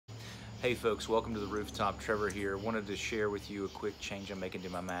Hey folks, welcome to the rooftop. Trevor here. Wanted to share with you a quick change I'm making to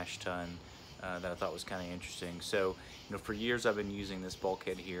my mash tun that I thought was kind of interesting. So, for years I've been using this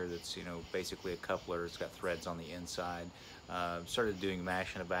bulkhead here that's, basically a coupler. It's got threads on the inside. Started doing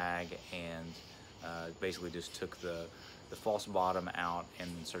mash in a bag and basically just took the false bottom out and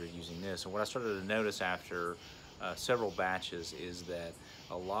started using this. And what I started to notice after several batches is that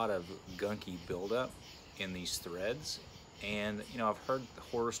a lot of gunky buildup in these threads. And I've heard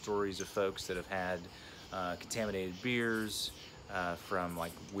horror stories of folks that have had contaminated beers from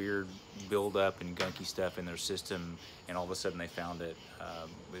like weird buildup and gunky stuff in their system, and all of a sudden they found it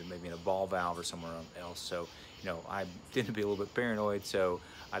maybe in a ball valve or somewhere else. So I tend to be a little bit paranoid, so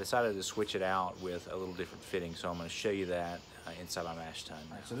I decided to switch it out with a little different fitting. So I'm going to show you that inside my mash tun.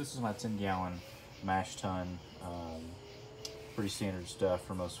 All right, so this is my 10-gallon mash tun. Pretty standard stuff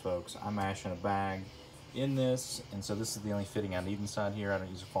for most folks. I mash in a bag in this, and so this is the only fitting I need inside here. I don't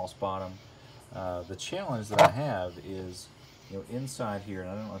use a false bottom. The challenge that I have is, inside here, and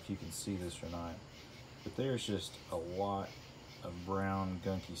I don't know if you can see this or not, but there's just a lot of brown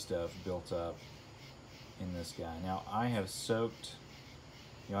gunky stuff built up in this guy. Now I have soaked,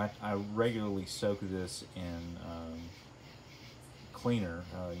 I regularly soak this in cleaner,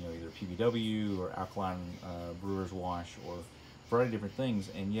 either PBW or alkaline brewer's wash or a variety of different things,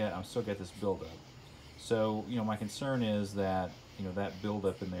 and yet I'm still got this buildup. So, my concern is that, that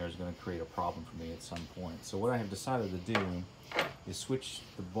buildup in there is going to create a problem for me at some point. So what I have decided to do is switch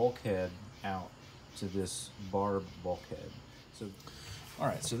the bulkhead out to this Barb Bukhead. So, all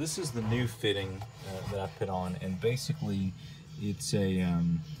right, so this is the new fitting that I put on, and basically it's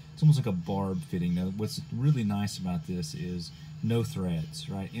it's almost like a barb fitting. Now, what's really nice about this is no threads,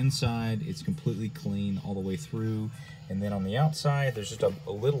 right? Inside, it's completely clean all the way through, and then on the outside, there's just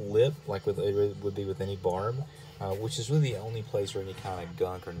a little lip, like it would be with any barb, which is really the only place where any kind of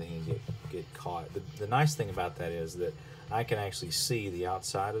gunk or anything get caught. The nice thing about that is that I can actually see the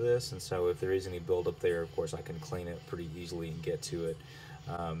outside of this, and so if there is any buildup there, of course, I can clean it pretty easily and get to it.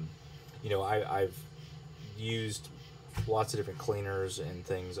 I've used lots of different cleaners and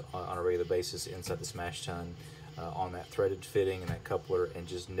things on a regular basis inside this mash tun on that threaded fitting and that coupler, and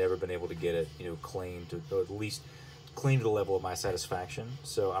just never been able to get it clean to, or at least clean to the level of my satisfaction.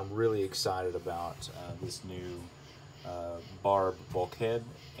 So I'm really excited about this new Barb Bukhead,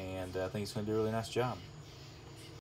 and I think it's going to do a really nice job.